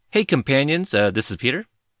Hey, companions, this is Peter.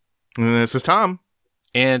 And this is Tom.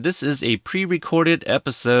 And this is a pre-recorded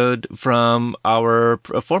episode from our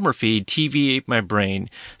former feed, TV Ate My Brain.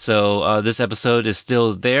 So this episode is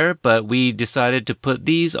still there, but we decided to put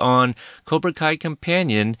these on Cobra Kai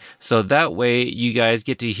Companion, so that way you guys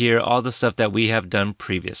get to hear all the stuff that we have done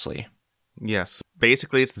previously. Yes,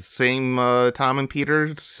 basically it's the same Tom and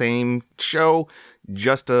Peter, same show,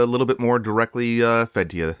 just a little bit more directly fed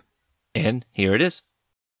to you. And here it is.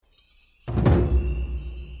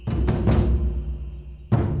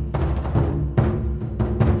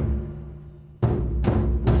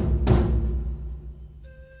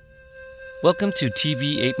 Welcome to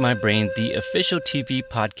TV Ate My Brain, the official TV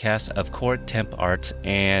podcast of Core Temp Arts,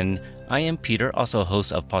 and I am Peter, also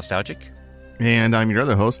host of Postalgic. And I'm your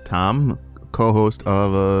other host, Tom, co-host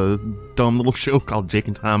of a dumb little show called Jake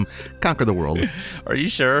and Tom Conquer the World. Are you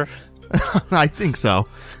sure? I think so.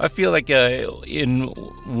 I feel like in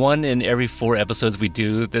one in every 4 episodes we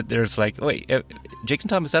do, that there's like, wait, Jake and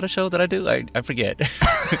Tom, is that a show that I do? I forget.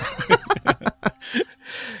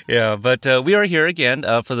 Yeah, but we are here again.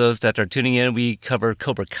 For those that are tuning in, we cover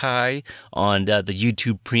Cobra Kai on the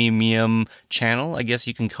YouTube Premium channel, I guess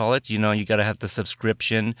you can call it. You know, you got to have the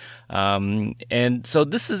subscription. And so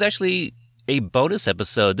this is actually a bonus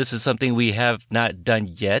episode. This is something we have not done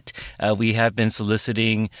yet. We have been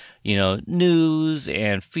soliciting, news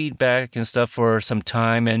and feedback and stuff for some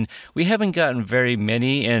time, and we haven't gotten very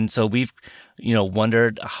many. And so we've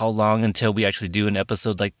wondered how long until we actually do an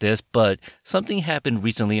episode like this, but something happened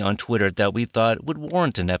recently on Twitter that we thought would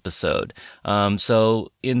warrant an episode.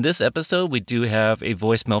 So in this episode, we do have a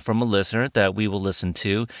voicemail from a listener that we will listen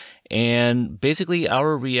to, and basically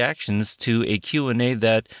our reactions to a Q&A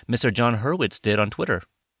that Mr. John Hurwitz did on Twitter.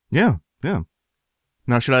 Yeah.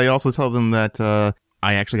 Now, should I also tell them that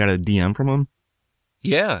I actually got a DM from him?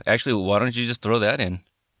 Yeah, actually, why don't you just throw that in?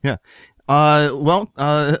 Yeah. As long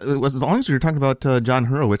as you're talking about John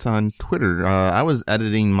Hurwitz on Twitter, I was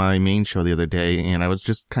editing my main show the other day, and I was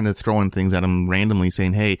just kind of throwing things at him randomly,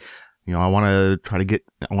 saying, "Hey, I want to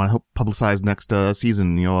help publicize next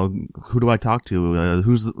season. Who do I talk to?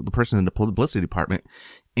 Who's the person in the publicity department?"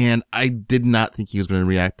 And I did not think he was going to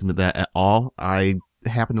react to that at all. I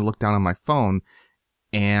happened to look down on my phone,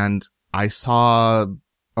 and I saw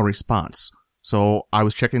a response. So I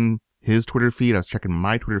was checking his Twitter feed, I was checking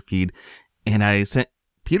my Twitter feed, and I sent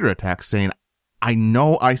Peter a text saying, "I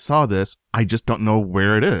know I saw this, I just don't know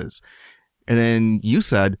where it is." And then you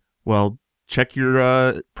said, "Well, check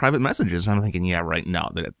your private messages." And I'm thinking, yeah, right, no,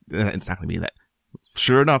 it's not going to be that.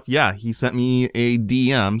 Sure enough, yeah, he sent me a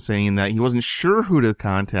DM saying that he wasn't sure who to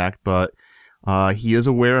contact, but he is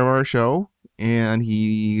aware of our show, and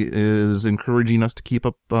he is encouraging us to keep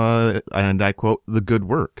up, and I quote, "the good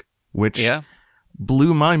work," which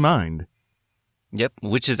blew my mind. Yep,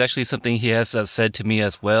 which is actually something he has said to me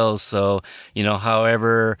as well. So,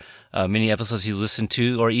 however many episodes you listen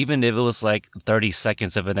to, or even if it was like 30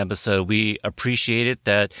 seconds of an episode, we appreciated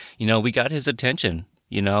that, we got his attention,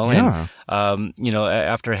 Yeah. And,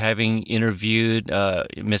 after having interviewed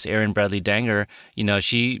Miss Erin Bradley Danger,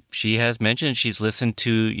 she has mentioned she's listened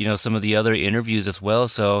to, some of the other interviews as well.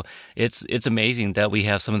 So it's amazing that we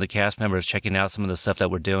have some of the cast members checking out some of the stuff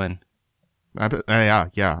that we're doing.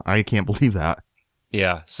 Yeah, I can't believe that.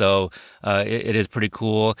 Yeah, so it is pretty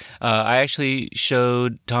cool. I actually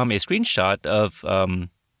showed Tom a screenshot of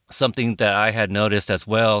something that I had noticed as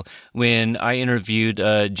well when I interviewed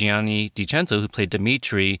Gianni DiCenzo, who played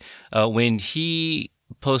Dimitri, when he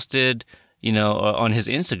posted on his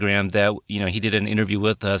Instagram that, he did an interview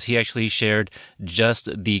with us. He actually shared just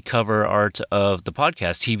the cover art of the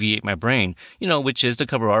podcast, TV Ate My Brain, which is the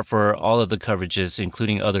cover art for all of the coverages,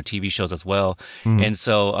 including other TV shows as well. Mm-hmm. And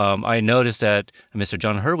so I noticed that Mr.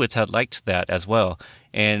 John Hurwitz had liked that as well.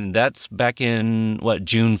 And that's back in,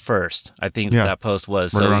 June 1st, I think that post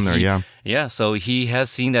was. Right around there, yeah. Yeah, so he has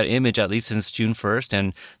seen that image at least since June 1st,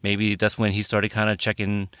 and maybe that's when he started kind of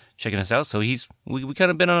checking us out. So we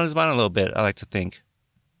kind of been on his mind a little bit, I like to think.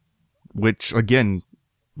 Which, again,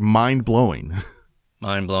 mind-blowing.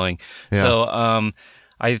 Mind-blowing. Yeah. So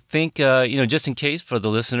I think, just in case for the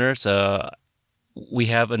listeners, we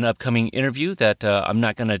have an upcoming interview that I'm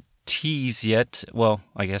not going to tease yet. Well,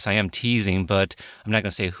 I guess I am teasing, but I'm not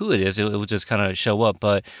going to say who it is. It will just kind of show up.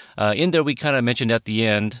 But in there, we kind of mentioned at the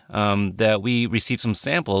end that we received some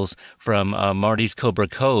samples from Marty's Cobra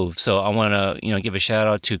Cove. So I want to, give a shout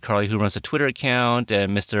out to Carly, who runs the Twitter account,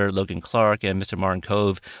 and Mr. Logan Clark and Mr. Martin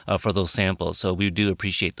Cove for those samples. So we do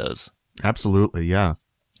appreciate those. Absolutely, yeah.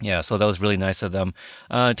 Yeah, so that was really nice of them.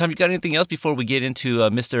 Tom, you got anything else before we get into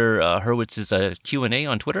Mr. Hurwitz's Q&A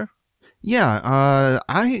on Twitter? Yeah,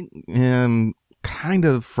 I am kind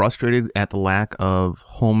of frustrated at the lack of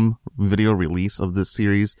home video release of this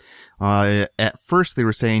series. At first they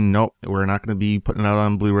were saying, nope, we're not going to be putting it out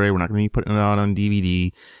on Blu-ray. We're not going to be putting it out on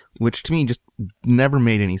DVD, which to me just never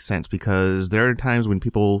made any sense, because there are times when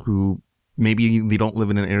people who maybe they don't live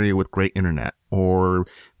in an area with great internet, or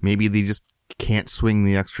maybe they just can't swing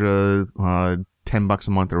the extra, $10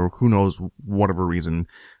 a month, or who knows, whatever reason,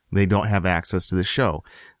 they don't have access to the show.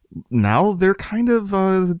 Now they're kind of,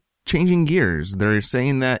 changing gears. They're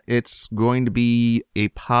saying that it's going to be a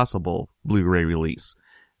possible Blu-ray release.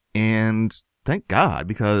 And thank God,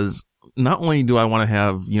 because not only do I want to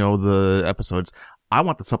have, the episodes, I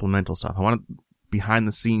want the supplemental stuff. I want behind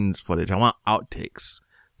the scenes footage. I want outtakes.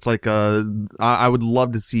 It's like, I would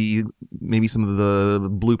love to see maybe some of the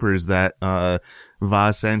bloopers that,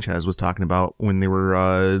 Vaz Sanchez was talking about when they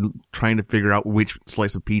were, trying to figure out which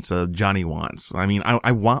slice of pizza Johnny wants. I mean,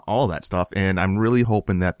 I want all that stuff, and I'm really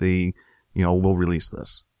hoping that they, will release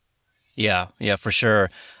this. Yeah, for sure.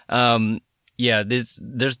 Yeah,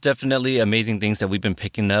 there's definitely amazing things that we've been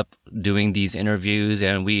picking up doing these interviews,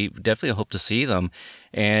 and we definitely hope to see them.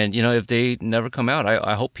 And, if they never come out,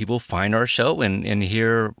 I hope people find our show and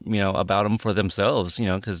hear, about them for themselves,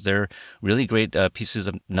 because they're really great pieces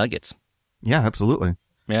of nuggets. Yeah, absolutely.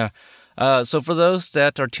 Yeah. So for those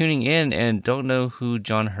that are tuning in and don't know who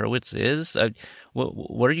Jon Hurwitz is,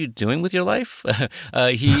 what are you doing with your life?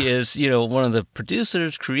 He is, one of the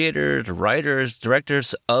producers, creators, writers,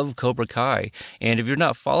 directors of Cobra Kai. And if you're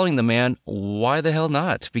not following the man, why the hell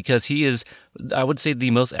not? Because he is, I would say,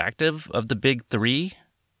 the most active of the big three.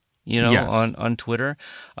 Yes. on Twitter,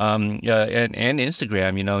 and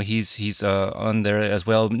Instagram, he's on there as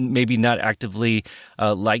well. Maybe not actively,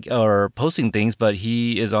 like or posting things, but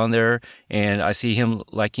he is on there, and I see him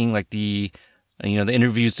liking the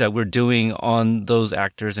interviews that we're doing on those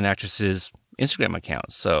actors and actresses' Instagram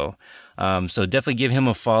accounts. So definitely give him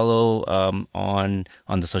a follow, on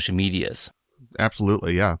the social medias.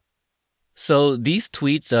 Absolutely. Yeah. So these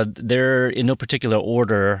tweets, they're in no particular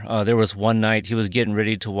order. There was one night he was getting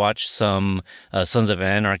ready to watch some Sons of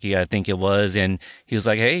Anarchy, I think it was, and he was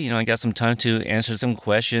like, hey, I got some time to answer some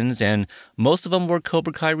questions, and most of them were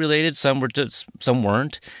Cobra Kai related, some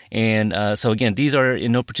weren't. And so again, these are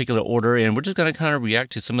in no particular order, and we're just going to kind of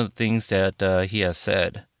react to some of the things that he has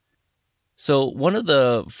said. So one of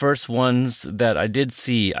the first ones that I did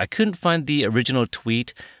see, I couldn't find the original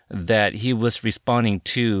tweet that he was responding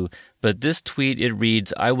to, but this tweet, it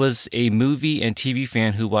reads, I was a movie and TV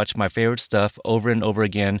fan who watched my favorite stuff over and over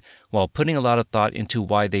again while putting a lot of thought into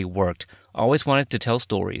why they worked. Always wanted to tell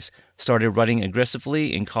stories. Started writing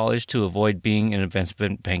aggressively in college to avoid being an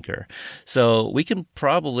investment banker. So we can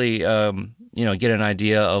probably, get an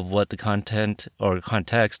idea of what the content or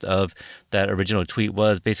context of that original tweet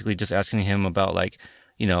was. Basically just asking him about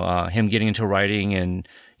him getting into writing and,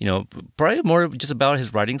 probably more just about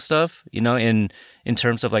his writing stuff, in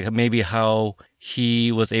terms of maybe how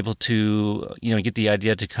he was able to, get the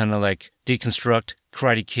idea to kind of deconstruct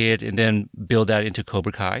Karate Kid and then build that into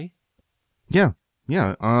Cobra Kai. Yeah.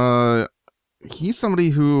 Yeah. He's somebody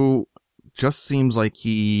who just seems like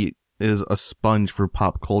he is a sponge for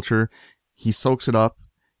pop culture. He soaks it up,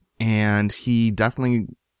 and he definitely,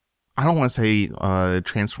 I don't want to say,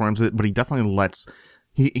 transforms it, but he definitely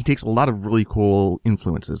he takes a lot of really cool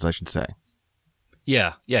influences, I should say.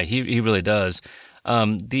 Yeah, he really does.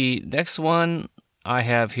 The next one I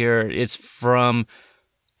have here, it's from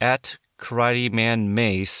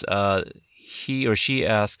 @KarateManMace. He or she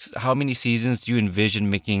asks, how many seasons do you envision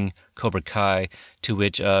making Cobra Kai? To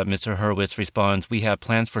which Mr. Hurwitz responds, we have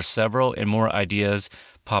plans for several and more ideas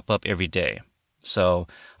pop up every day. So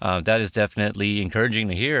that is definitely encouraging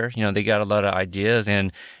to hear. They got a lot of ideas,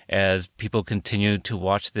 and as people continue to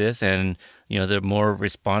watch this and, the more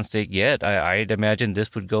response they get, I'd imagine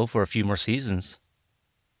this would go for a few more seasons.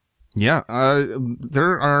 Yeah,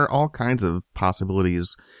 there are all kinds of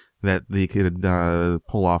possibilities that they could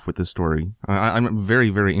pull off with this story. I'm very,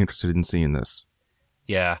 very interested in seeing this.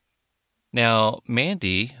 Yeah. Now,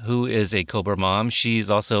 Mandy, who is a Cobra mom, she's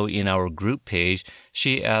also in our group page.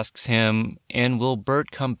 She asks him, and will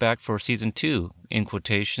Bert come back for season 2, in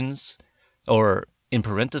quotations, or in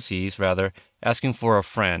parentheses, rather, asking for a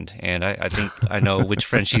friend. And I think I know which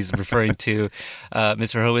friend she's referring to.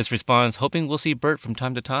 Mr. Hurwitz responds, hoping we'll see Bert from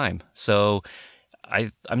time to time. So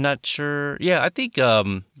I'm not sure. Yeah, I think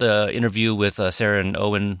the interview with Sarah and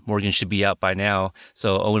Owen Morgan should be out by now.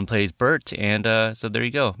 So Owen plays Bert, and so there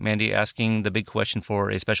you go. Mandy asking the big question for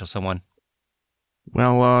a special someone.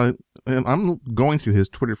 Well, I'm going through his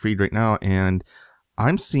Twitter feed right now, and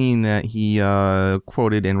I'm seeing that he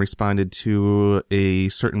quoted and responded to a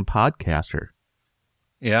certain podcaster.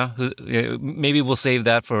 Yeah, maybe we'll save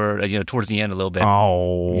that for towards the end a little bit.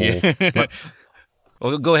 Oh, Yeah.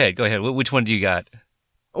 Well, go ahead. Which one do you got?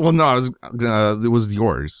 well, no, it was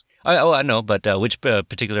yours. I know, but which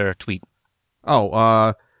particular tweet?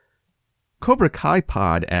 Oh, Cobra Kai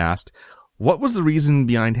Pod asked, what was the reason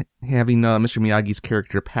behind having Mr. Miyagi's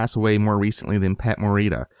character pass away more recently than Pat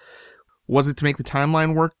Morita? Was it to make the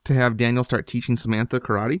timeline work to have Daniel start teaching Samantha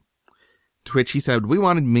karate? To which he said, we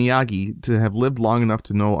wanted Miyagi to have lived long enough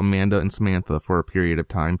to know Amanda and Samantha for a period of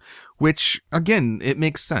time, which, again, it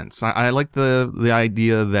makes sense. I like the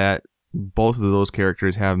idea that both of those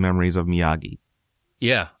characters have memories of Miyagi.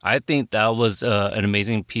 Yeah, I think that was an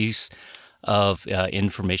amazing piece of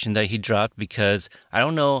information that he dropped, because I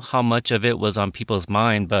don't know how much of it was on people's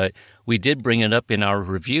mind, but we did bring it up in our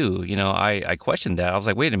review. I questioned that. I was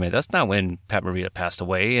like, wait a minute, that's not when Pat Morita passed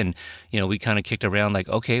away. And, we kind of kicked around like,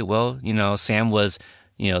 okay, well, Sam was,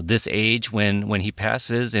 this age when he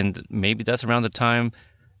passes, and maybe that's around the time,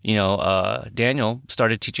 Daniel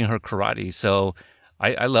started teaching her karate. So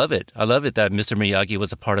I love it. I love it that Mr. Miyagi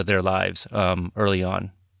was a part of their lives early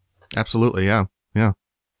on. Absolutely, yeah. Yeah.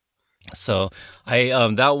 So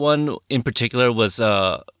that one in particular was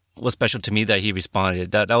special to me that he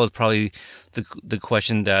responded. That was probably the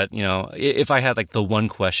question that, if I had like the one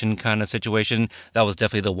question kind of situation, that was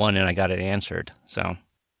definitely the one, and I got it answered. So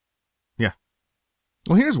yeah.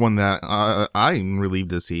 Well, here's one that I'm relieved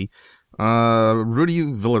to see. Rudy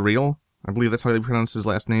Villarreal, I believe that's how they pronounce his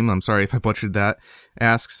last name. I'm sorry if I butchered that.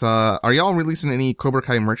 Asks, are y'all releasing any Cobra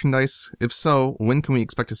Kai merchandise? If so, when can we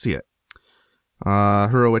expect to see it?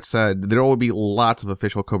 Hurowitz said, there will be lots of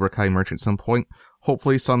official Cobra Kai merch at some point.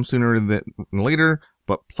 Hopefully some sooner than later,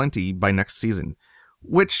 but plenty by next season.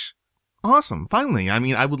 Which, awesome. Finally. I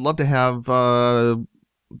mean, I would love to have,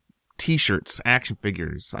 t-shirts, action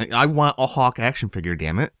figures. I want a Hawk action figure,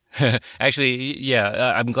 damn it. Actually,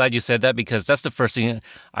 yeah, I'm glad you said that, because that's the first thing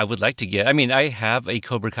I would like to get. I mean, I have a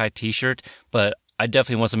Cobra Kai t-shirt, but I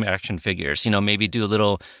definitely want some action figures. Maybe do a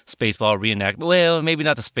little Spaceball reenactment. Well, maybe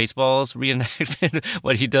not the Spaceballs reenactment,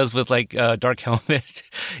 what he does with like Dark Helmet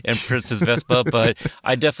and Princess Vespa, but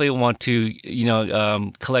I definitely want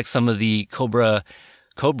to, collect some of the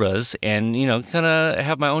Cobras and, kind of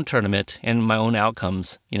have my own tournament and my own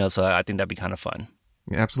outcomes, so I think that'd be kind of fun.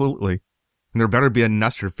 Yeah, absolutely. And there better be a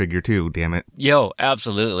Nestor figure too, damn it. Yo,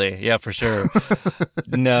 absolutely. Yeah, for sure.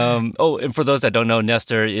 And for those that don't know,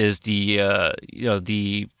 Nestor is the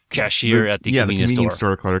cashier at the convenience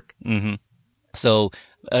store clerk. Mm-hmm. So,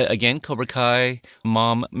 again, Cobra Kai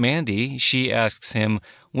mom, Mandy, she asks him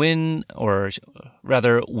when, or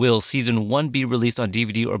rather, will season 1 be released on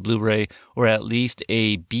DVD or Blu-ray, or at least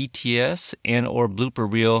a BTS and or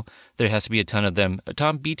blooper reel? There has to be a ton of them.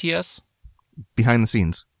 Tom, BTS? Behind the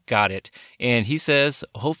scenes. Got it. And he says,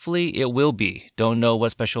 hopefully it will be. Don't know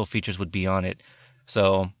what special features would be on it.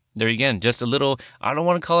 So there again, just a little, I don't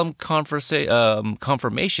want to call them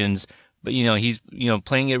confirmations, but he's,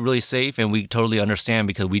 playing it really safe, and we totally understand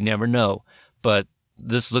because we never know, but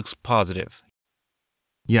this looks positive.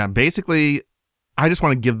 Yeah. Basically, I just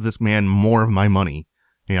want to give this man more of my money.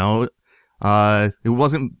 It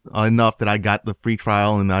wasn't enough that I got the free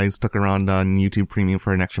trial and I stuck around on YouTube Premium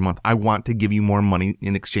for an extra month. I want to give you more money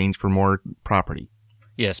in exchange for more property.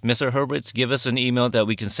 Yes, Mr. Hurwitz, give us an email that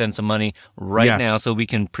we can send some money right now so we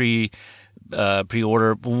can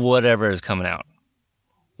pre-order whatever is coming out.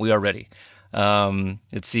 We are ready.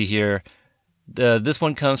 Let's see here. This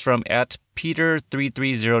one comes from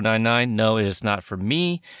 @Peter33099. No, it is not for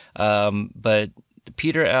me. But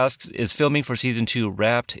Peter asks, is filming for season 2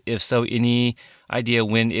 wrapped? If so, any idea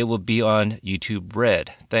when it will be on YouTube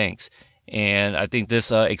Red? Thanks. And I think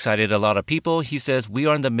this excited a lot of people. He says, we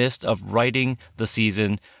are in the midst of writing the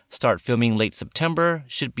season. Start filming late September.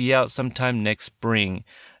 Should be out sometime next spring.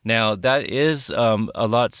 Now, that is a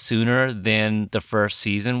lot sooner than the first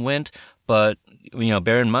season went. But,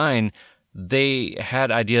 bear in mind, they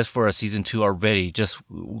had ideas for a season 2 already. Just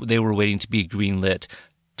they were waiting to be greenlit.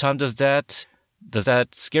 Tom, does that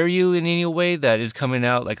scare you in any way that is coming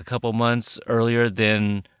out like a couple months earlier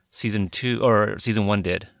than season 2 or season 1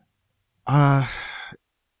 did?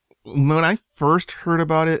 When I first heard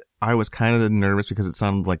about it, I was kind of nervous because it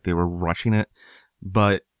sounded like they were rushing it.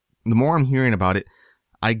 But the more I'm hearing about it,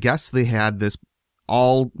 I guess they had this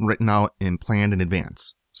all written out and planned in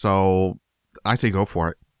advance. So I say go for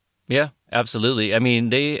it. Yeah, absolutely. I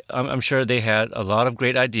mean, I'm sure they had a lot of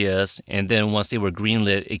great ideas, and then once they were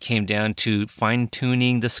greenlit, it came down to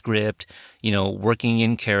fine-tuning the script, working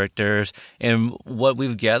in characters. And what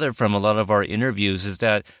we've gathered from a lot of our interviews is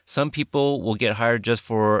that some people will get hired just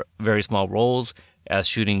for very small roles. As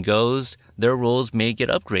shooting goes, their roles may get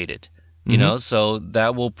upgraded. You know, so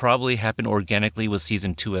that will probably happen organically with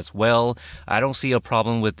season 2 as well. I don't see a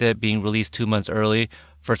problem with it being released 2 months early.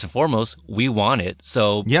 First and foremost, we want it.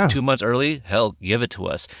 So 2 months early, hell, give it to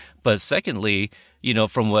us. But secondly, you know,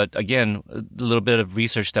 from what, again, a little bit of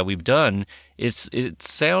research that we've done, it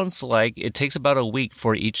sounds like it takes about a week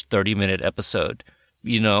for each 30-minute episode.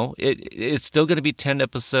 You know, it's still going to be 10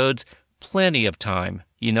 episodes, plenty of time.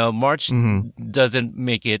 You know, March doesn't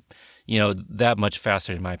make it, you know, that much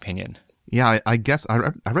faster, in my opinion. Yeah, I guess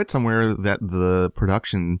I read somewhere that the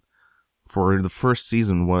production for the first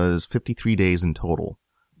season was 53 days in total.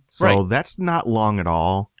 So that's not long at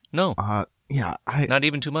all. No. Yeah. Not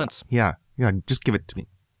even 2 months. Yeah. Just give it to me.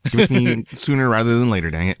 Give it to me sooner rather than later,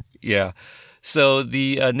 dang it. Yeah. So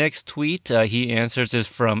the next tweet he answers is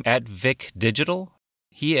from @VicDigital.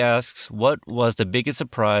 He asks, what was the biggest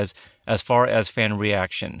surprise as far as fan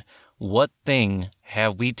reaction? What thing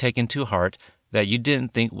have we taken to heart that you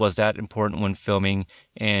didn't think was that important when filming?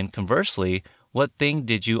 And conversely, what thing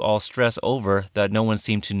did you all stress over that no one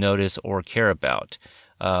seemed to notice or care about?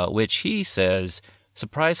 Which he says,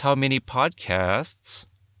 surprised how many podcasts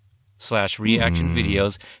 / reaction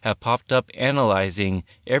videos have popped up analyzing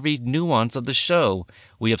every nuance of the show.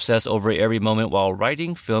 We obsess over every moment while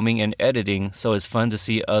writing, filming, and editing, so it's fun to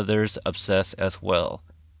see others obsess as well.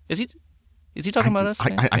 Is he talking about us?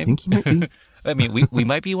 I think he might be. I mean, we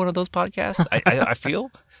might be one of those podcasts. I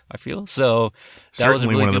feel. So that certainly was a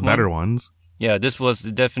really one of the good better ones. Yeah, this was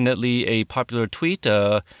definitely a popular tweet.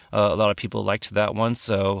 A lot of people liked that one,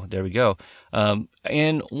 so there we go.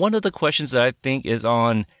 And one of the questions that I think is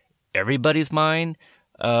on everybody's mind,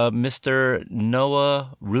 Mr.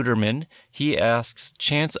 Noah Ruderman, he asks,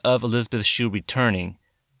 chance of Elizabeth Shue returning,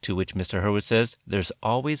 to which Mr. Hurwitz says, there's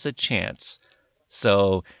always a chance.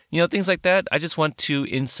 So, you know, things like that. I just want to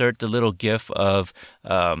insert the little gif of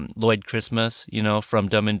Lloyd Christmas, you know, from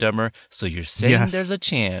Dumb and Dumber. So you're saying there's a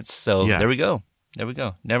chance. So there we go.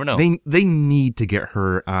 Never know. They need to get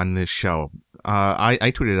her on this show.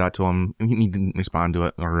 I tweeted out to him. He didn't respond to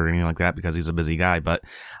it or anything like that because he's a busy guy. But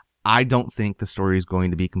I don't think the story is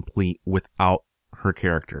going to be complete without her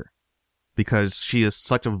character, because she is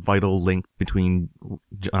such a vital link between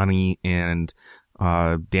Johnny and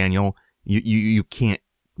Daniel. You can't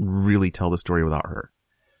really tell the story without her.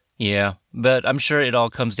 Yeah, but I'm sure it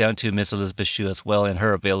all comes down to Miss Elizabeth Shue as well and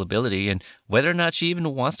her availability and whether or not she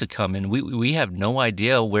even wants to come in. We have no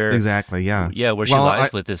idea where exactly. Yeah, where she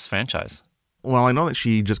lies with this franchise. Well, I know that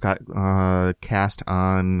she just got cast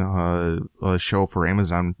on a show for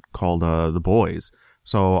Amazon called The Boys,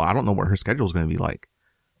 so I don't know what her schedule is going to be like.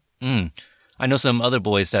 I know some other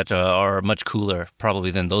boys that are much cooler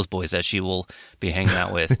probably than those boys that she will be hanging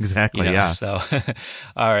out with. Exactly, you know? yeah. So,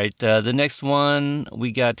 all right. The next one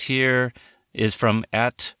we got here is from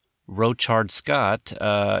 @Rochard Scott.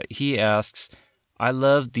 He asks, I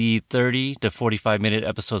love the 30 to 45 minute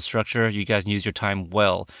episode structure. You guys use your time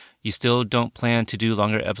well. You still don't plan to do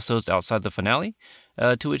longer episodes outside the finale?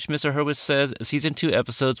 To which Mr. Hurwitz says, Season 2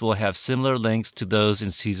 episodes will have similar lengths to those in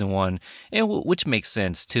Season 1, and which makes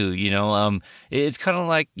sense, too. You know, it's kind of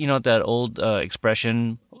like, you know, that old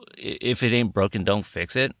expression, if it ain't broken, don't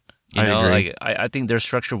fix it. You know, agree. like, I think their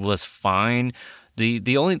structure was fine.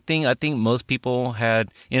 The only thing I think most people had,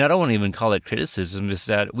 and I don't want to even call it criticism, is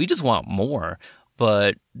that we just want more,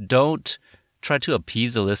 but don't try to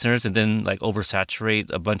appease the listeners and then like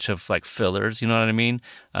oversaturate a bunch of like fillers, you know what I mean?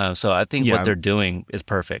 So I think what they're doing is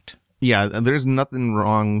perfect. Yeah, there's nothing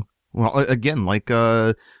wrong. Well, again, like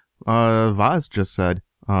Vaz just said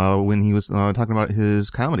when he was talking about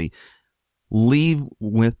his comedy, leave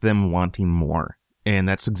with them wanting more. And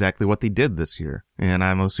that's exactly what they did this year. And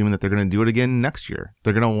I'm assuming that they're going to do it again next year.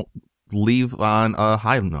 They're going to leave on a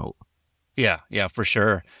high note. Yeah, for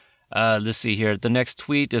sure. Let's see here. The next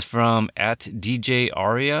tweet is from @DJ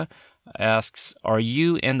Aria. Asks, are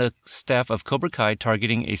you and the staff of Cobra Kai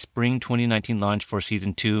targeting a spring 2019 launch for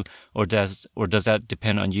season 2, or does that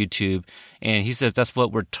depend on YouTube? And he says that's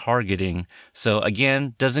what we're targeting. So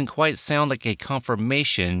again, doesn't quite sound like a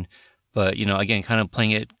confirmation, but you know, again, kind of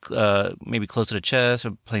playing it maybe close to the chest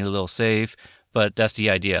or playing it a little safe. But that's the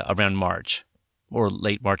idea, around March or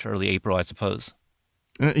late March, early April, I suppose.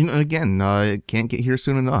 Again, it can't get here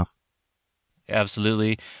soon enough.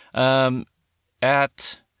 Absolutely.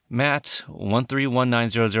 At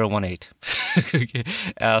Matt13190018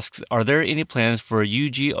 asks, are there any plans for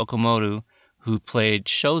Yuji Okamoto, who played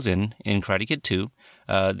Shozen in Karate Kid 2?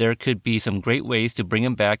 There could be some great ways to bring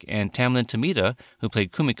him back, and Tamlin Tomita, who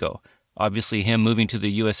played Kumiko. Obviously, him moving to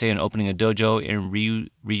the USA and opening a dojo and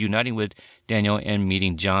reuniting with Daniel and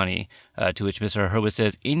meeting Johnny. To which Mr. Hurwitz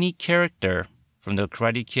says, any character from the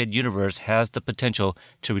Karate Kid universe has the potential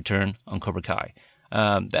to return on Cobra Kai.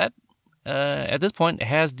 That at this point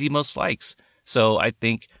has the most likes. So I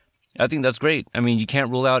think that's great. I mean, you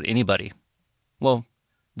can't rule out anybody. Well,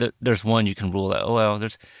 there's one you can rule out. Well,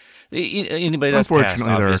 there's anybody that's passed,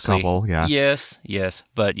 unfortunately, there are a couple, yeah. Yes.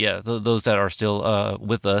 But yeah, those that are still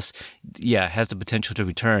with us, yeah, has the potential to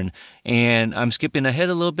return. And I'm skipping ahead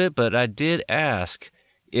a little bit, but I did ask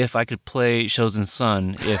if I could play Shozen's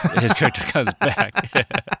son if his character comes back.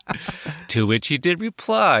 To which he did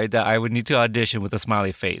reply that I would need to audition with a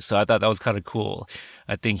smiley face. So I thought that was kind of cool.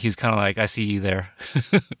 I think he's kind of like, I see you there.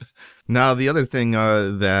 Now, the other thing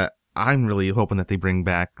that I'm really hoping that they bring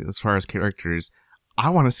back as far as characters, I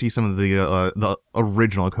want to see some of the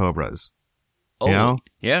original Cobras. Oh, you know?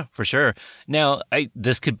 Yeah, for sure. Now,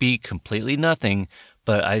 this could be completely nothing,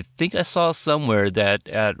 but I think I saw somewhere that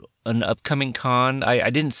at an upcoming con, I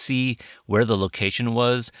didn't see where the location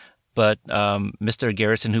was, but Mr.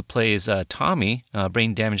 Garrison, who plays Tommy,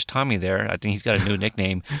 Brain Damaged Tommy there, I think he's got a new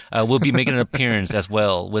nickname, will be making an appearance as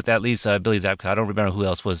well with at least Billy Zabka. I don't remember who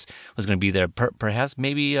else was going to be there. Perhaps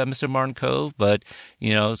maybe Mr. Martin Kove, but,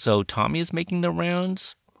 so Tommy is making the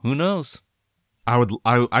rounds. Who knows? I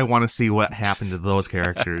want to see what happened to those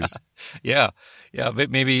characters. Yeah.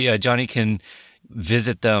 But maybe Johnny can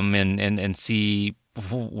visit them and see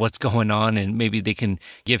what's going on, and maybe they can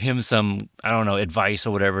give him some, I don't know, advice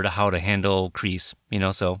or whatever to how to handle Kreese,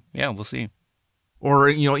 so yeah, we'll see. Or,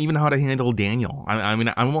 even how to handle Daniel. I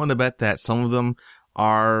mean, I'm willing to bet that some of them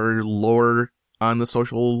are lower on the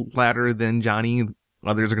social ladder than Johnny.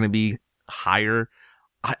 Others are going to be higher.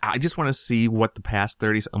 I just want to see what the past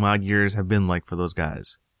 30 some odd years have been like for those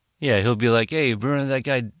guys. Yeah, he'll be like, hey, remember that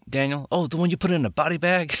guy, Daniel? Oh, the one you put in a body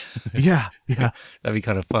bag? Yeah. That'd be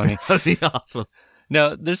kind of funny. That'd be awesome.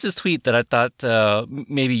 Now, there's this tweet that I thought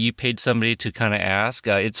maybe you paid somebody to kind of ask.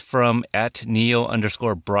 It's from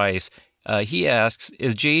 @Neo_Bryce. He asks,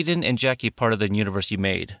 is Jaden and Jackie part of the universe you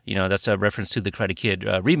made? That's a reference to the Karate Kid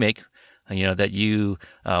remake, that you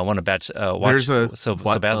want to watch so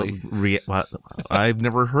badly. I've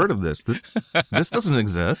never heard of this. This doesn't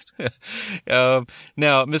exist. Now,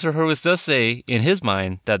 Mr. Hurwitz does say in his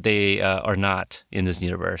mind that they are not in this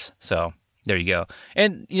universe. So there you go.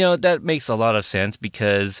 And, that makes a lot of sense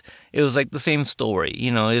because it was like the same story.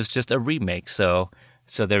 It was just a remake. So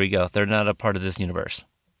there we go. They're not a part of this universe.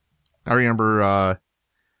 I remember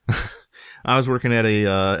I was working at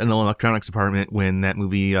an electronics department when that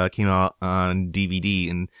movie came out on DVD,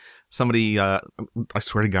 and somebody, I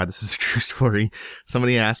swear to God, this is a true story.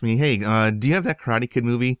 Somebody asked me, hey, do you have that Karate Kid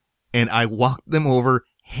movie? And I walked them over,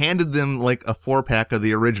 handed them like a 4-pack of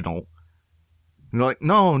the original. And they're like,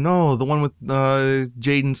 no, the one with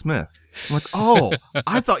Jaden Smith. I'm like, oh,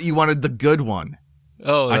 I thought you wanted the good one.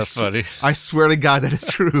 Oh, that's funny. I swear to God, that is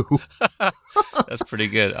true. That's pretty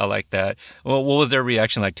good. I like that. Well, what was their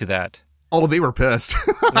reaction like to that? Oh, they were pissed.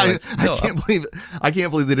 I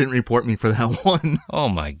can't believe they didn't report me for that one. Oh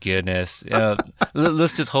my goodness.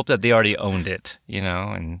 Let's just hope that they already owned it,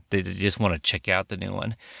 and they just want to check out the new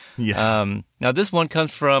one. Yeah. Now this one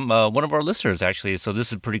comes from one of our listeners, actually. So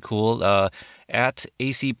this is pretty cool. At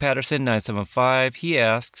AC Patterson 975, he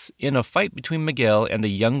asks, in a fight between Miguel and the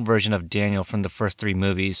young version of Daniel from the first 3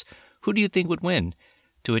 movies, who do you think would win?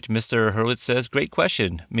 To which Mr. Hurwitz says, great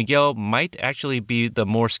question. Miguel might actually be the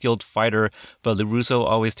more skilled fighter, but LaRusso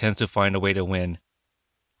always tends to find a way to win.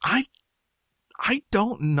 I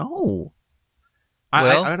don't know.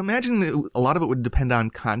 Well, I'd imagine that a lot of it would depend on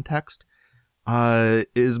context.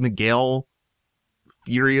 Is Miguel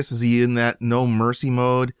furious? Is he in that no mercy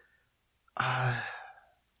mode?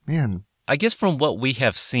 Man. I guess from what we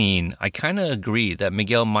have seen, I kind of agree that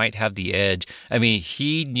Miguel might have the edge. I mean,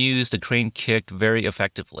 he used the crane kick very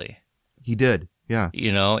effectively. He did, yeah.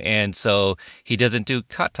 And so he doesn't do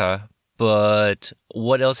kata, but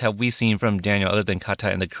what else have we seen from Daniel other than kata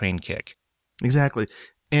and the crane kick? Exactly.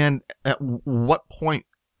 And at what point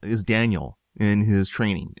is Daniel in his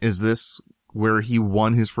training? Is this where he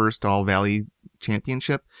won his first All Valley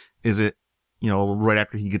championship? Is it, right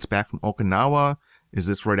after he gets back from Okinawa? Is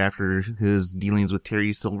this right after his dealings with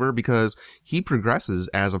Terry Silver? Because he progresses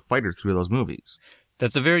as a fighter through those movies.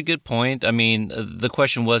 That's a very good point. I mean, the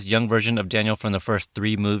question was young version of Daniel from the first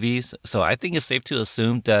 3 movies. So I think it's safe to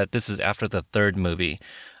assume that this is after the 3rd movie.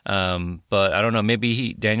 But I don't know,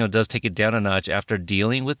 maybe Daniel does take it down a notch after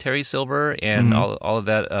dealing with Terry Silver and all of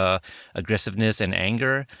that aggressiveness and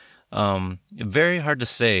anger. Very hard to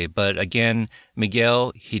say. But again,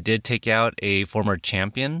 Miguel, he did take out a former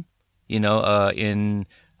champion, in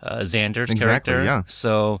Xander's character. Yeah.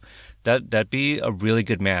 So that'd be a really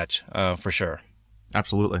good match, for sure.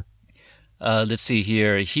 Absolutely. Let's see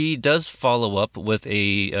here. He does follow up with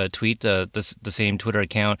a tweet, the same Twitter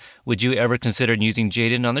account. Would you ever consider using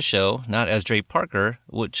Jaden on the show, not as Dre Parker,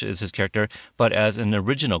 which is his character, but as an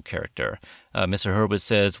original character? Mr. Hurwitz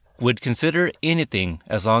says, would consider anything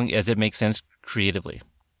as long as it makes sense creatively.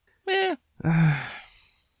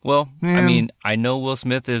 Well, I mean, I know Will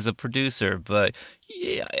Smith is a producer, but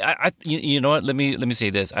yeah, you know what? Let me say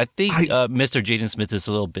this. I think Mr. Jaden Smith is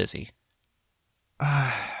a little busy.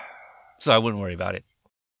 So I wouldn't worry about it.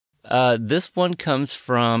 This one comes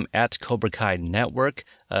from @Cobra Kai Network.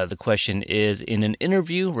 The question is, in an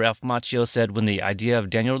interview, Ralph Macchio said when the idea of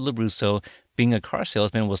Daniel LaRusso being a car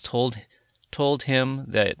salesman was told him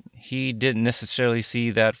that he didn't necessarily see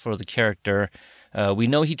that for the character. We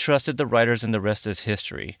know he trusted the writers and the rest is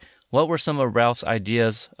history. What were some of Ralph's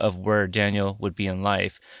ideas of where Daniel would be in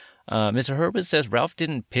life? Mr. Hurwitz says Ralph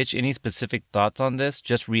didn't pitch any specific thoughts on this,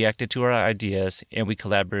 just reacted to our ideas, and we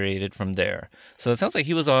collaborated from there. So it sounds like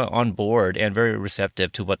he was on board and very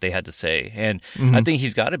receptive to what they had to say. And I think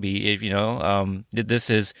he's got to be, if this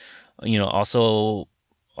is, also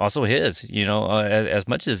his, as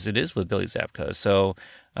much as it is with Billy Zabka. So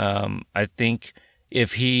I think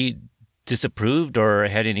if he disapproved or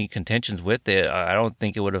had any contentions with it, I don't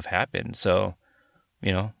think it would have happened. So,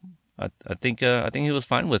 I think he was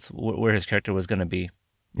fine with where his character was going to be.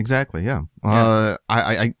 Exactly. Yeah. I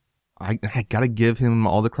gotta give him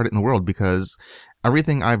all the credit in the world because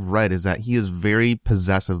everything I've read is that he is very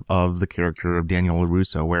possessive of the character of Daniel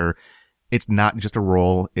LaRusso, where it's not just a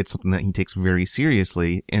role. It's something that he takes very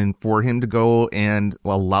seriously. And for him to go and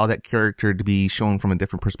allow that character to be shown from a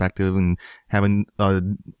different perspective and having,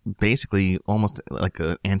 basically almost like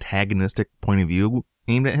an antagonistic point of view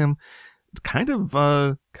aimed at him, it's kind of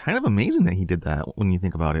amazing that he did that when you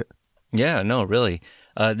think about it. Yeah, no, really.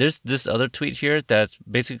 There's this other tweet here that's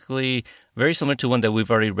basically very similar to one that we've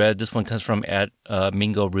already read. This one comes from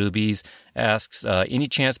 @Mingo Rubies, asks, any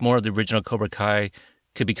chance more of the original Cobra Kai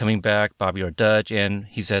could be coming back, Bobby or Dutch? And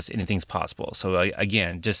he says anything's possible. So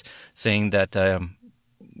again, just saying that,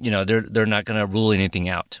 they're not going to rule anything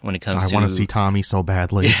out when it comes to... I want to see Tommy so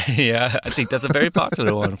badly. Yeah, I think that's a very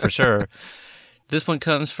popular one for sure. This one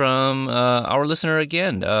comes from our listener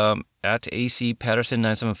again, @AC Patterson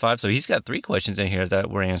 975. So he's got 3 questions in here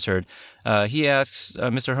that were answered. He asks,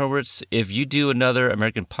 Mr. Hurwitz, if you do another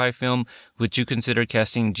American Pie film, would you consider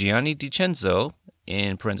casting Gianni DiCenzo,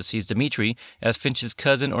 in parentheses Dimitri, as Finch's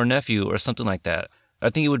cousin or nephew or something like that? I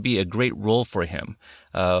think it would be a great role for him.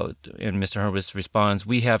 And Mr. Hurwitz responds,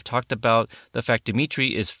 we have talked about the fact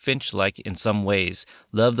Dimitri is Finch-like in some ways.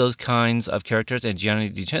 Love those kinds of characters, and Gianni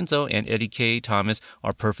DiCenzo and Eddie K. Thomas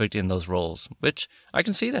are perfect in those roles, which I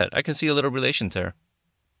can see that. I can see a little relation there.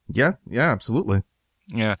 Yeah, absolutely.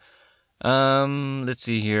 Yeah. Let's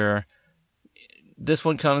see here. This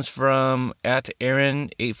one comes from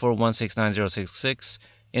 @Aaron8416966.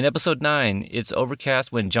 In episode 9, it's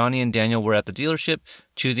overcast when Johnny and Daniel were at the dealership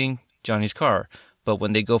choosing Johnny's car. But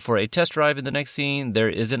when they go for a test drive in the next scene, there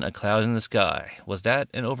isn't a cloud in the sky. Was that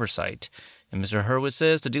an oversight? And Mr. Hurwitz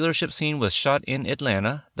says the dealership scene was shot in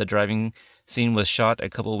Atlanta. The driving scene was shot a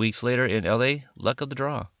couple of weeks later in LA. Luck of the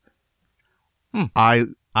draw. I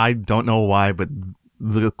don't know why, but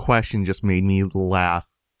the question just made me laugh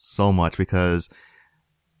so much because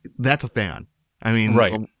that's a fan. I mean,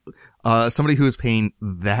 right. Somebody who is paying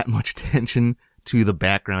that much attention to the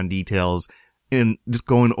background details and just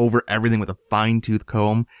going over everything with a fine-tooth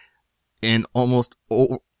comb and almost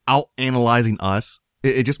out analyzing us,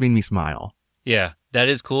 it just made me smile. Yeah, that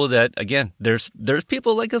is cool that, again, there's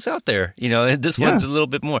people like us out there, and this one's a little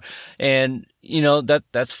bit more. And,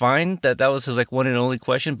 that's fine. That was his one and only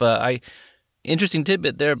question, but interesting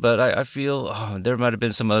tidbit there, but I feel there might have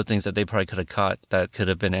been some other things that they probably could have caught that could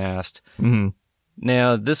have been asked. Mm-hmm.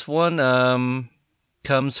 Now, this one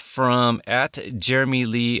comes from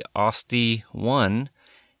 @JeremyLeeAusty1,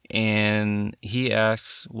 and he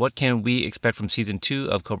asks, what can we expect from season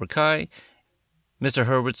 2 of Cobra Kai? Mr.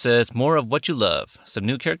 Hurwitz says, more of what you love. Some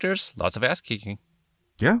new characters, lots of ass-kicking.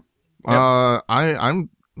 Yeah. Yep.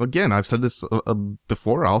 Again, I've said this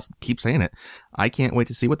before, I'll keep saying it. I can't wait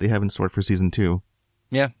to see what they have in store for season 2.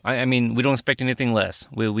 Yeah, I mean, we don't expect anything less.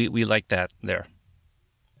 We like that there.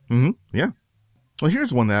 Mm-hmm. Yeah. Well,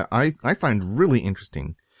 here's one that I find really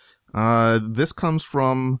interesting. This comes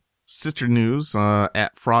from Sister News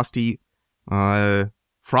 @Frosty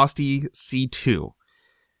C2.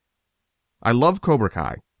 I love Cobra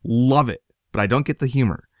Kai. Love it. But I don't get the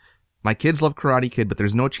humor. My kids love Karate Kid, but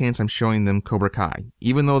there's no chance I'm showing them Cobra Kai.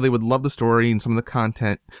 Even though they would love the story and some of the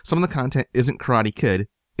content isn't Karate Kid,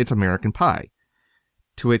 it's American Pie.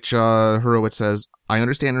 To which Hurwitz says, I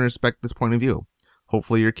understand and respect this point of view.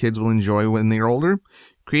 hopefully your kids will enjoy when they're older.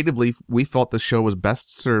 Creatively, we felt the show was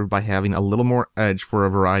best served by having a little more edge for a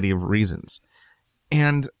variety of reasons.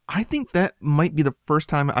 And I think that might be the first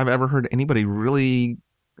time I've ever heard anybody really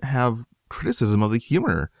have criticism of the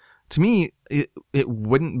humor. To me, it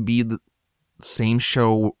wouldn't be the same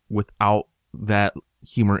show without that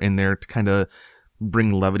humor in there to kind of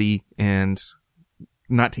bring levity and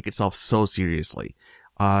not take itself so seriously.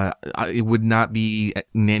 It would not be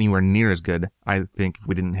anywhere near as good, I think, if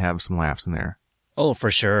we didn't have some laughs in there. Oh,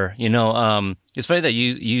 for sure. It's funny that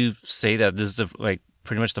you say that this is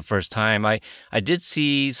pretty much the first time. I did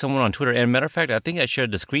see someone on Twitter, and matter of fact, I think I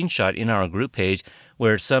shared the screenshot in our group page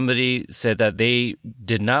where somebody said that they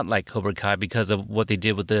did not like Cobra Kai because of what they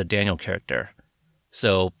did with the Daniel character.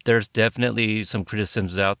 So there's definitely some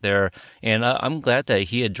criticisms out there, and I'm glad that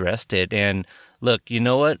he addressed it. And look, you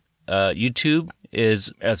know what? YouTube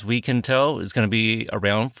is, as we can tell, is going to be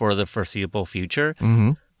around for the foreseeable future.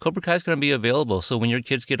 Mm-hmm. Cobra Kai is going to be available. So when your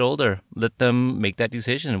kids get older, let them make that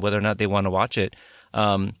decision whether or not they want to watch it.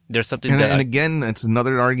 There's something and again, it's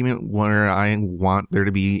another argument where I want there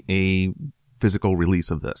to be a physical release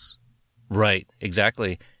of this. Right,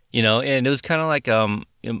 exactly. And it was kind of like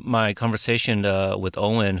in my conversation with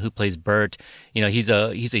Owen, who plays Bert. He's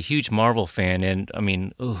a huge Marvel fan, and I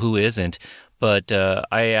mean, who isn't? But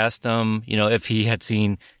I asked him, if he had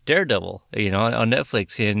seen Daredevil, on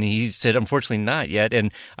Netflix, and he said, unfortunately, not yet.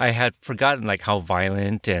 And I had forgotten how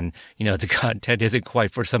violent and the content isn't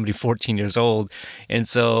quite for somebody 14 years old. And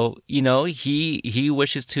so he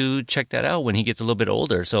wishes to check that out when he gets a little bit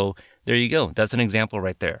older. So there you go. That's an example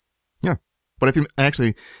right there. Yeah, but if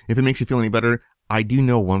it makes you feel any better, I do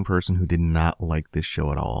know one person who did not like this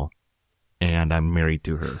show at all. And I'm married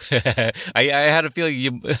to her. I had a feeling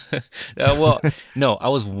you. No, I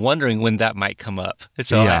was wondering when that might come up.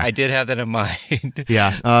 So yeah. I did have that in mind.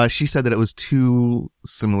 Yeah. She said that it was too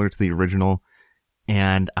similar to the original.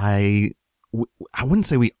 And I wouldn't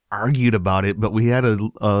say we argued about it, but we had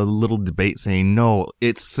a little debate saying, no,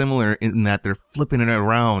 it's similar in that they're flipping it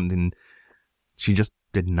around. And she just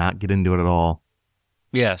did not get into it at all.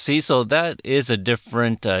 Yeah, see, so that is a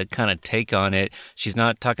different kind of take on it. She's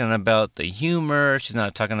not talking about the humor. She's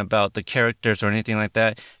not talking about the characters or anything like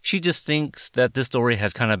that. She just thinks that this story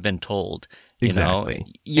has kind of been told. Exactly.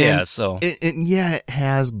 Yeah, yeah, it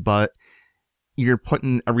has, but you're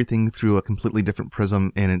putting everything through a completely different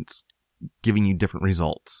prism, and it's giving you different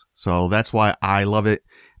results. So that's why I love it,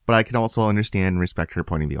 but I can also understand and respect her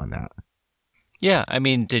point of view on that. Yeah, I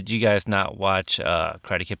mean, did you guys not watch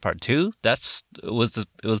Karate Kid Part 2? It was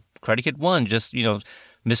Karate Kid 1. Just, Mr.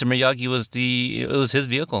 Miyagi was his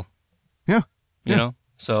vehicle. Yeah.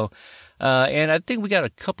 So, and I think we got a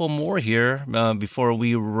couple more here before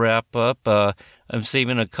we wrap up. I'm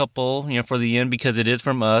saving a couple, for the end because it is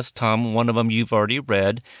from us. Tom, one of them you've already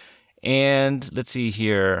read. And let's see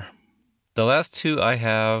here. The last two I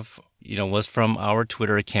have, was from our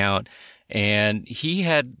Twitter account, and he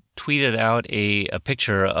had tweeted out a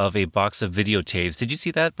picture of a box of videotapes. Did you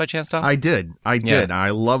see that by chance, Tom? I did. I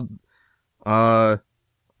love, I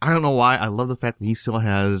don't know why. I love the fact that he still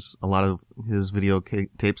has a lot of his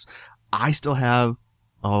videotapes. I still have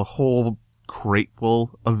a whole crate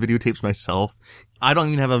full of videotapes myself. I don't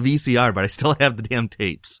even have a VCR, but I still have the damn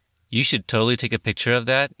tapes. You should totally take a picture of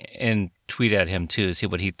that and tweet at him too, see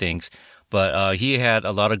what he thinks. But he had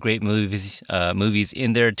a lot of great movies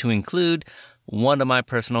in there to include one of my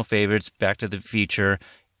personal favorites, Back to the Future.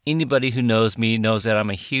 Anybody who knows me knows that I'm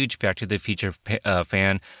a huge Back to the Future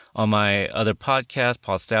fan. On my other podcast,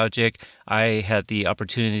 Nostalgic, I had the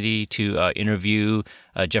opportunity to interview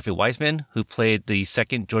Jeffrey Weissman, who played the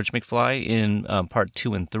second George McFly in part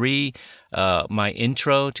 2 and 3. My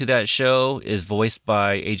intro to that show is voiced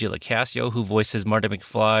by AJ LaCasio, who voices Marty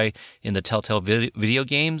McFly in the Telltale video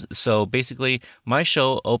games. So basically, my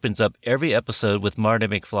show opens up every episode with Marty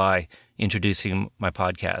McFly introducing my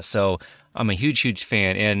podcast. So I'm a huge, huge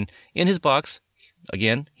fan. And in his box,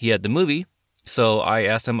 again, he had the movie. So I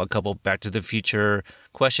asked him a couple Back to the Future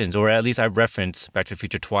questions, or at least I referenced Back to the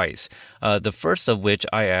Future twice. The first of which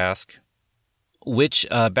I ask, which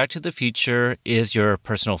Back to the Future is your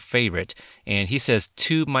personal favorite? And he says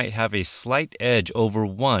 2 might have a slight edge over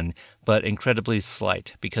 1, but incredibly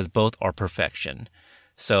slight because both are perfection.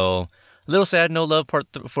 So a little sad, no love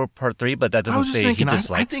for part 3, but that doesn't say he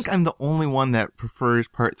dislikes. I think I'm the only one that prefers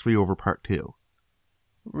part 3 over part 2.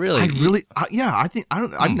 Really?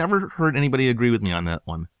 I've never heard anybody agree with me on that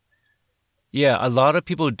one. Yeah, a lot of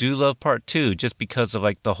people do love part two just because of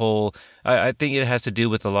like the whole. I think it has to do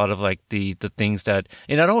with a lot of like the things that,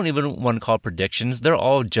 and I don't even want to call predictions. They're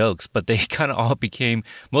all jokes, but they kind of all became,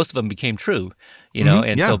 most of them became true, you know.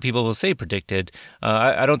 And yeah. so people will say predicted.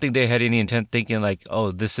 I don't think they had any intent thinking like,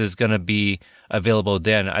 oh, this is gonna be available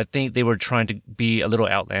then. I think they were trying to be a little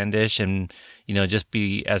outlandish and just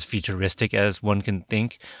be as futuristic as one can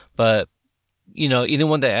think, but.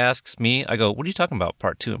 Anyone that asks me, I go, what are you talking about?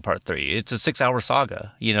 Part 2 and part 3. It's a 6-hour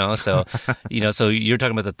saga, so, so you're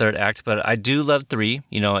talking about the third act, but I do love 3.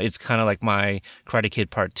 It's kind of like my Karate Kid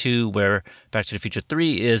part 2, where Back to the Future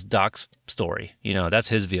 3 is Doc's story. That's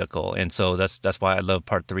his vehicle. And so that's why I love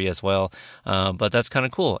part 3 as well. But that's kind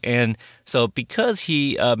of cool. And so because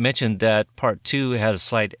he mentioned that part 2 had a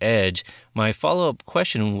slight edge, my follow-up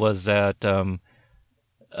question was that,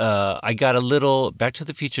 I got a little Back to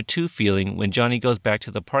the Future 2 feeling when Johnny goes back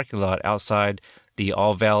to the parking lot outside the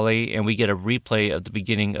All Valley and we get a replay of the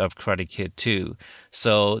beginning of Karate Kid 2.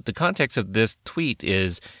 So the context of this tweet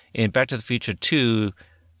is in Back to the Future 2,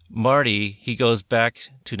 Marty, he goes back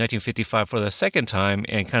to 1955 for the second time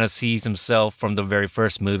and kind of sees himself from the very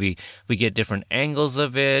first movie. We get different angles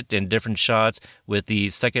of it and different shots with the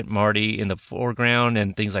second Marty in the foreground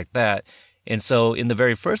and things like that. And so in the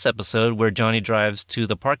very first episode where Johnny drives to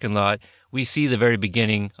the parking lot, we see the very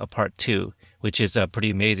beginning of part 2, which is pretty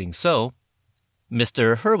amazing. So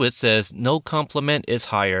Mr. Hurwitz says, no compliment is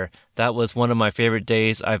higher. That was one of my favorite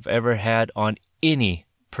days I've ever had on any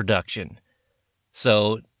production.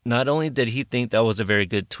 So not only did he think that was a very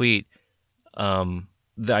good tweet,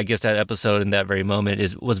 I guess that episode in that very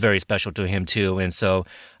moment was very special to him too. And so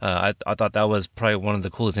I thought that was probably one of the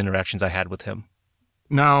coolest interactions I had with him.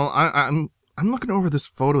 Now, I'm looking over this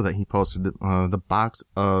photo that he posted, the box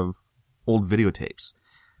of old videotapes.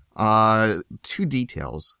 Two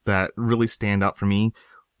details that really stand out for me.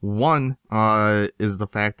 One, is the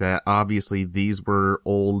fact that obviously these were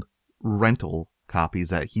old rental copies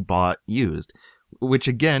that he bought used, which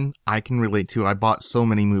again, I can relate to. I bought so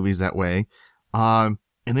many movies that way. And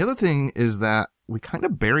the other thing is that we kind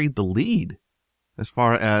of buried the lead as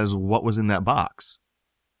far as what was in that box.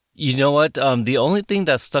 You know what? The only thing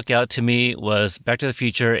that stuck out to me was Back to the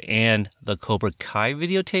Future and the Cobra Kai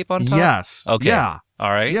videotape on top. Yes. Okay. Yeah.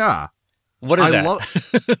 All right. Yeah. What is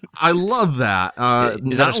that? I love that.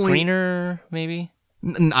 Is that a screener, maybe?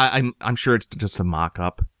 I'm sure it's just a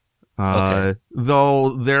mock-up. Okay.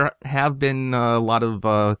 Though there have been a lot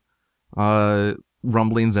of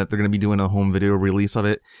rumblings that they're going to be doing a home video release of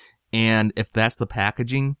it. And if that's the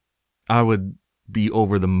packaging, I would be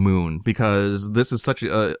over the moon, because this is such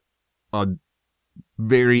a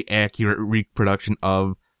very accurate reproduction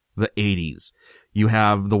of the 80s. You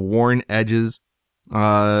have the worn edges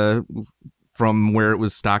from where it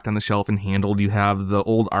was stocked on the shelf and handled. You have the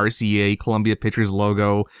old RCA Columbia Pictures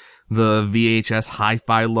logo, the VHS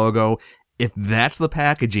Hi-Fi logo. If that's the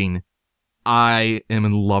packaging, I am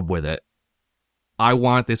in love with it. I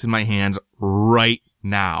want this in my hands right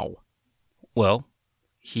now. Well,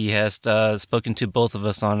 he has spoken to both of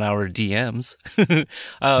us on our DMs.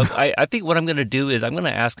 I think what I'm going to do is I'm going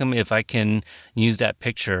to ask him if I can use that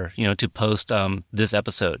picture, to post this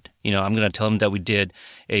episode. I'm going to tell him that we did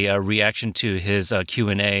a reaction to his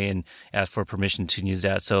Q&A and ask for permission to use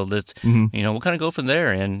that. So let's, we'll kind of go from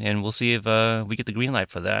there and we'll see if we get the green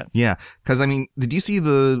light for that. Yeah, because did you see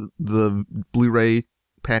the Blu-ray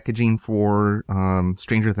packaging for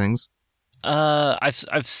Stranger Things?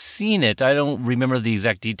 I've seen it. I don't remember the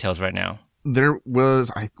exact details right now. There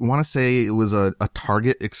was, I want to say it was a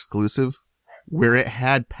Target exclusive where it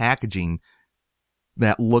had packaging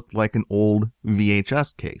that looked like an old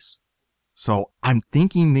VHS case. So I'm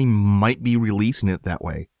thinking they might be releasing it that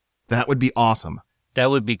way. That would be awesome. That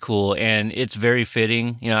would be cool. And it's very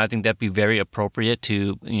fitting. I think that'd be very appropriate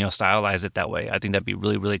to, stylize it that way. I think that'd be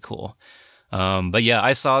really, really cool. But yeah,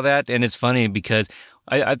 I saw that, and it's funny because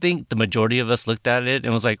I think the majority of us looked at it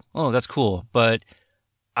and was like, oh, that's cool. But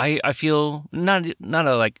I feel not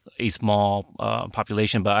a small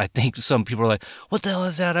population, but I think some people are like, what the hell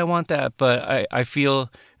is that? I want that. But I feel,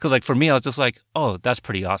 because like for me, I was just like, oh, that's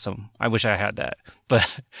pretty awesome. I wish I had that. But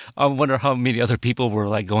I wonder how many other people were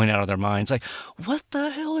like going out of their minds, like, what the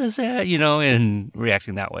hell is that? And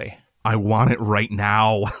reacting that way. I want it right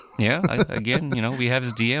now. Yeah. Again, we have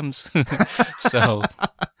his DMs. So.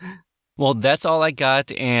 Well, that's all I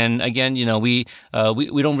got. And again, we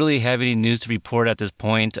don't really have any news to report at this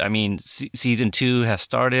point. I mean, season 2 has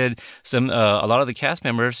started. A lot of the cast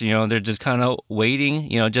members, they're just kind of waiting,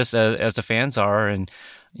 just as the fans are, and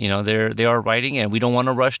they are writing, and we don't want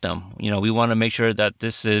to rush them. We want to make sure that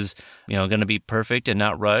this is, going to be perfect and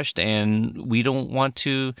not rushed, and we don't want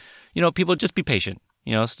to, people just be patient.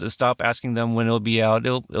 Stop asking them when it'll be out.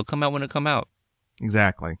 It'll come out when it'll come out.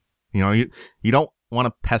 Exactly. You don't want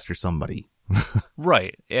to pester somebody.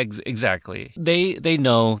 Right. Exactly. They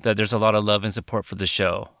know that there's a lot of love and support for the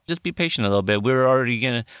show. Just be patient a little bit. We're already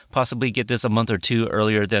going to possibly get this a month or two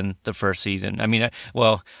earlier than the first season. I mean,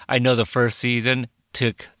 I know the first season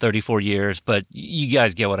took 34 years, but you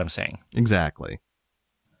guys get what I'm saying. Exactly.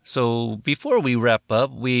 So before we wrap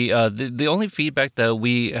up, we the only feedback that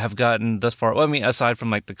we have gotten thus far, aside from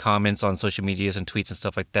like the comments on social medias and tweets and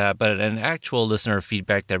stuff like that, but an actual listener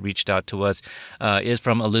feedback that reached out to us is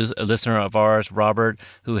from a listener of ours, Robert,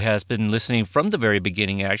 who has been listening from the very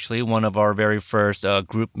beginning, actually, one of our very first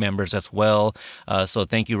group members as well. So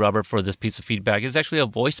thank you, Robert, for this piece of feedback. It's actually a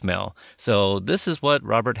voicemail. So this is what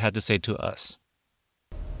Robert had to say to us.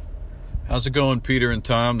 How's it going, Peter and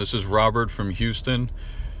Tom? This is Robert from Houston.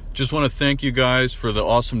 Just want to thank you guys for the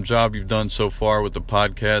awesome job you've done so far with the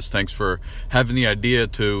podcast. Thanks for having the idea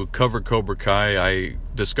to cover Cobra Kai. I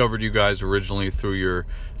discovered you guys originally through your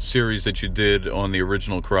series that you did on the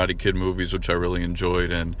original Karate Kid movies, which I really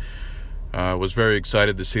enjoyed, and was very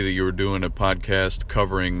excited to see that you were doing a podcast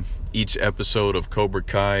covering each episode of Cobra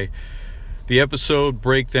Kai. The episode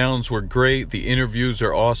breakdowns were great. The interviews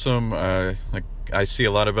are awesome. I see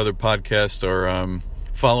a lot of other podcasts are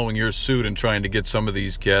following your suit and trying to get some of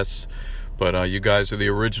these guests, but you guys are the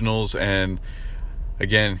originals, and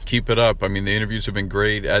again, keep it up. I mean, the interviews have been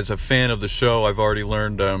great. As a fan of the show, I've already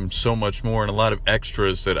learned so much more and a lot of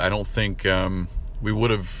extras that I don't think we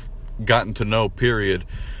would have gotten to know, period,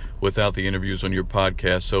 without the interviews on your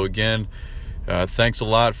podcast. So again, thanks a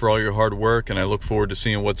lot for all your hard work, and I look forward to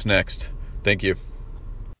seeing what's next. Thank you.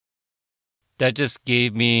 That just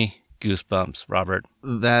gave me goosebumps, Robert.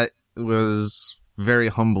 That was very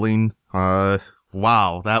humbling.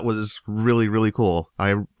 Wow, that was really, really cool.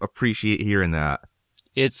 I appreciate hearing that.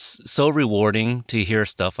 It's so rewarding to hear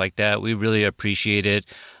stuff like that. We really appreciate it.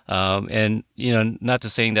 And, not to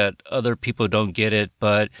saying that other people don't get it,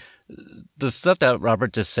 but the stuff that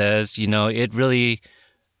Robert just says, it really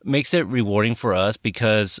makes it rewarding for us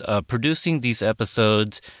because producing these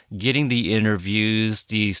episodes, getting the interviews,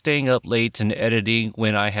 the staying up late and editing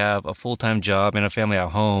when I have a full-time job and a family at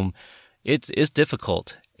home, it's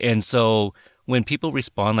difficult. And so when people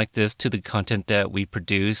respond like this to the content that we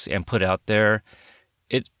produce and put out there,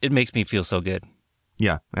 it makes me feel so good.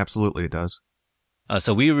 Yeah, absolutely it does.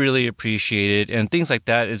 So we really appreciate it. And things like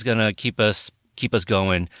that is going to keep us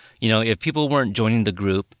going. If people weren't joining the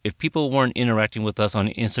group, if people weren't interacting with us on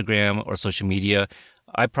Instagram or social media,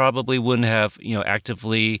 I probably wouldn't have,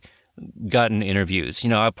 actively gotten interviews.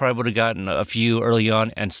 I probably would have gotten a few early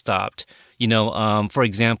on and stopped. For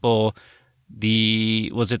example,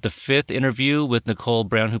 was it the 5th interview with Nicole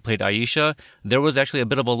Brown, who played Aisha? There was actually a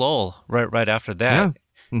bit of a lull right after that. Yeah.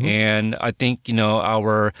 Mm-hmm. And I think,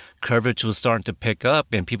 our coverage was starting to pick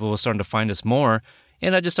up and people were starting to find us more.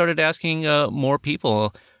 And I just started asking more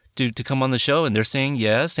people to come on the show, and they're saying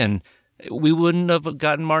yes. And we wouldn't have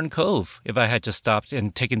gotten Martin Kove if I had just stopped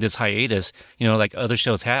and taken this hiatus, like other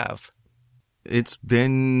shows have. It's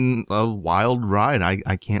been a wild ride.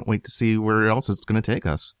 I can't wait to see where else it's going to take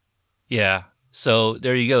us. Yeah. So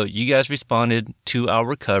there you go. You guys responded to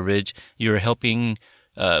our coverage. You're helping,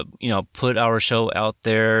 put our show out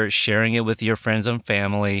there, sharing it with your friends and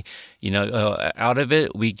family. Out of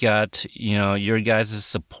it, we got, your guys'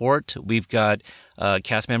 support. We've got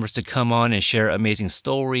cast members to come on and share amazing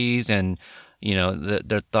stories and,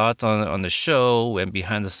 their thoughts on the show and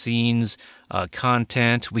behind the scenes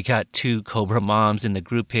content. We got 2 Cobra moms in the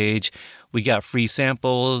group page. We got free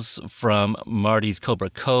samples from Marty's Cobra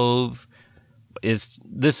Cove. It's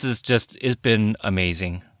been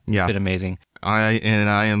amazing. Yeah. It's been amazing. I've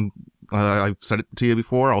said it to you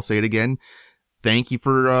before. I'll say it again. Thank you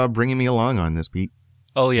for bringing me along on this, Pete.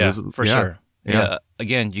 Oh yeah, for sure. Yeah.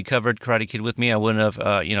 Again, you covered Karate Kid with me. I wouldn't have,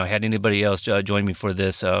 had anybody else join me for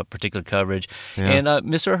this particular coverage. Yeah. And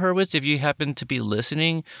Mr. Hurwitz, if you happen to be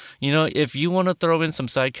listening, if you want to throw in some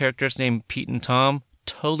side characters named Pete and Tom,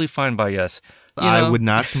 totally fine by us. I would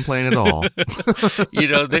not complain at all.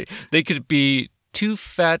 They could be 2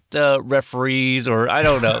 fat referees, or I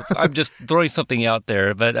don't know. I'm just throwing something out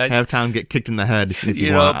there, but have Tom get kicked in the head if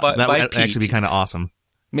you want. That would actually be kind of awesome.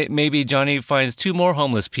 Maybe Johnny finds 2 more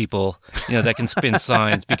homeless people, that can spin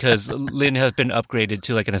signs because Lynn has been upgraded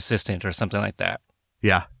to like an assistant or something like that.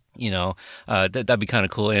 Yeah. That'd be kind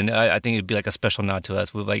of cool. And I think it'd be like a special nod to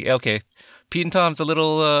us. We're like, okay, Pete and Tom's a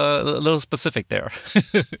little specific there.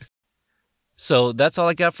 So that's all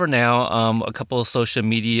I got for now. A couple of social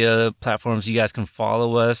media platforms you guys can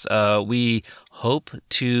follow us. We hope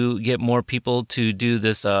to get more people to do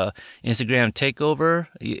this Instagram takeover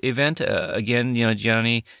event. Again,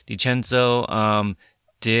 Gianni DiCenzo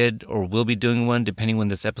did or will be doing one depending when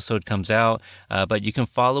this episode comes out. But you can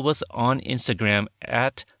follow us on Instagram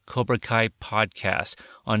at Cobra Kai Podcast.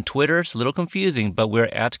 On Twitter, it's a little confusing, but we're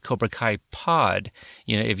at Cobra Kai Pod.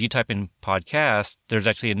 If you type in podcast, there's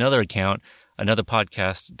actually another account, another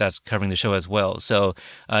podcast that's covering the show as well. So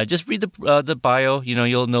just read the bio.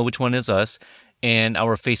 You'll know which one is us. And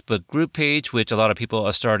our Facebook group page, which a lot of people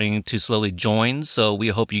are starting to slowly join. So we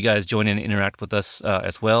hope you guys join and interact with us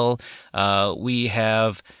as well. We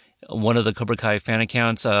have one of the Cobra Kai fan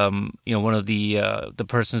accounts. One of the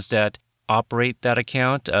persons that operate that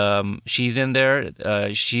account. She's in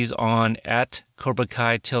there. She's on at Cobra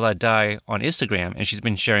Kai Till I Die on Instagram, and she's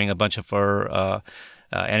been sharing a bunch of her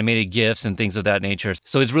animated GIFs and things of that nature.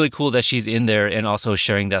 So it's really cool that she's in there and also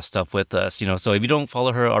sharing that stuff with us. So if you don't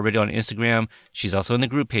follow her already on Instagram, she's also in the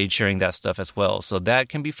group page sharing that stuff as well. So that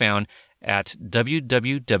can be found at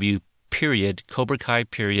www.Cobra Kai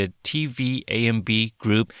TVAMB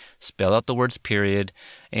group. Spell out the words period.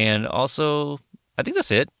 And also, I think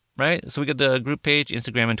that's it, right? So we got the group page,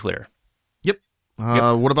 Instagram, and Twitter. Yep.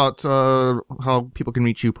 What about how people can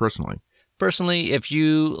reach you personally? Personally, if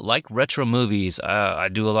you like retro movies, I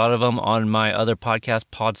do a lot of them on my other podcast,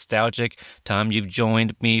 Podstalgic. Tom, you've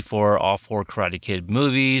joined me for all 4 Karate Kid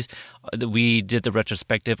movies. We did the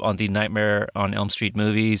retrospective on the Nightmare on Elm Street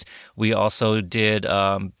movies. We also did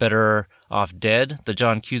Better Off Dead, the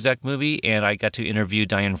John Cusack movie, and I got to interview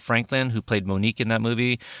Diane Franklin, who played Monique in that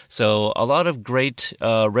movie. So a lot of great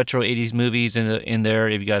retro 80s movies in there.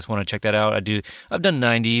 If you guys want to check that out, I've done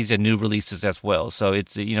 90s and new releases as well. So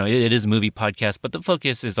it's it is a movie podcast, but the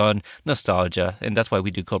focus is on nostalgia, and that's why we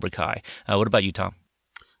do Cobra Kai. What about you, Tom?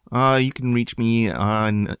 You can reach me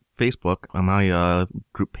on Facebook on my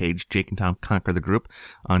group page, Jake and Tom Conquer the Group.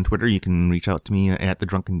 On Twitter, you can reach out to me at The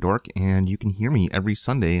Drunken Dork, and you can hear me every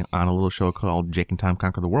Sunday on a little show called Jake and Tom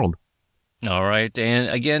Conquer the World. All right. And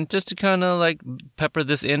again, just to kind of pepper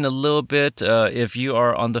this in a little bit, if you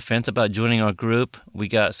are on the fence about joining our group, we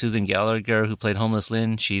got Susan Gallagher, who played Homeless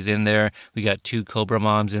Lynn. She's in there. We got 2 Cobra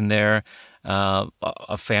moms in there.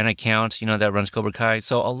 A fan account, that runs Cobra Kai.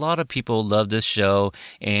 So a lot of people love this show,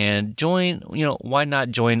 and why not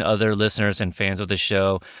join other listeners and fans of the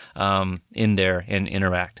show, in there and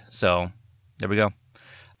interact. So there we go.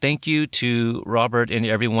 Thank you to Robert and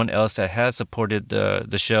everyone else that has supported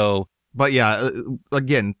the show. But yeah,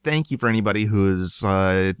 again, thank you for anybody who's,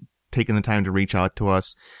 taken the time to reach out to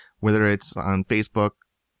us, whether it's on Facebook,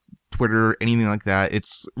 Twitter, anything like that.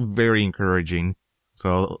 It's very encouraging.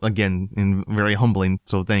 So again, and very humbling.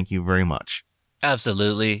 So thank you very much.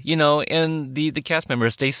 Absolutely. And the cast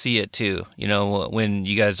members, they see it too. When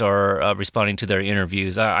you guys are responding to their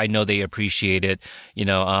interviews, I know they appreciate it.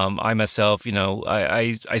 I myself,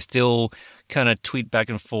 I still kind of tweet back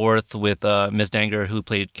and forth with Ms. Danger, who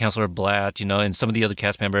played Counselor Blatt, and some of the other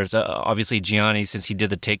cast members. Obviously, Gianni, since he did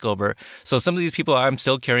the takeover. So some of these people, I'm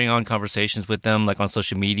still carrying on conversations with them, on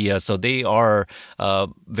social media. So they are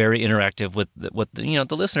very interactive with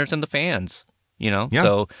the listeners and the fans. Yeah,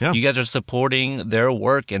 so you guys are supporting their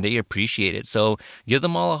work, and they appreciate it. So give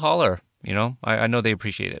them all a holler. I know they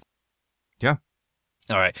appreciate it. Yeah.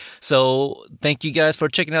 All right. So thank you guys for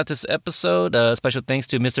checking out this episode. Special thanks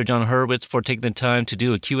to Mr. John Hurwitz for taking the time to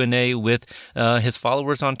do a Q&A with his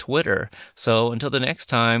followers on Twitter. So until the next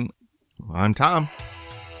time, I'm Tom.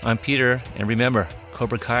 I'm Peter. And remember,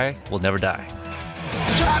 Cobra Kai will never die.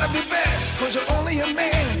 Try to be best, 'cause you're only a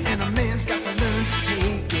man, and a man's got to learn to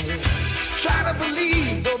take it. Try to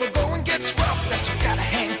believe, though the going gets rough, that you gotta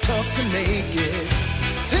hang tough to make it.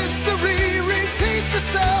 History repeats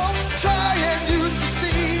itself. Try and you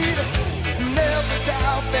succeed. Never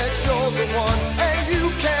doubt that you're the one, and you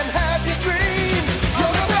can have your dream.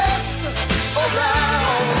 You're the best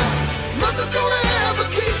around. Nothing's gonna ever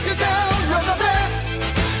keep you down. You're the best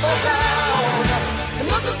around, and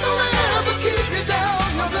nothing's gonna ever keep you down.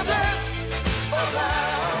 You're the best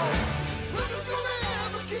around. Nothing's gonna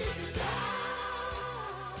ever keep you down.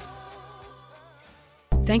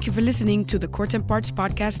 Thank you for listening to the Court and Parts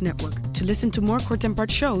Podcast Network. To listen to more Court and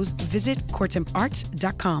Parts shows, visit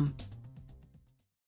courtandarts.com.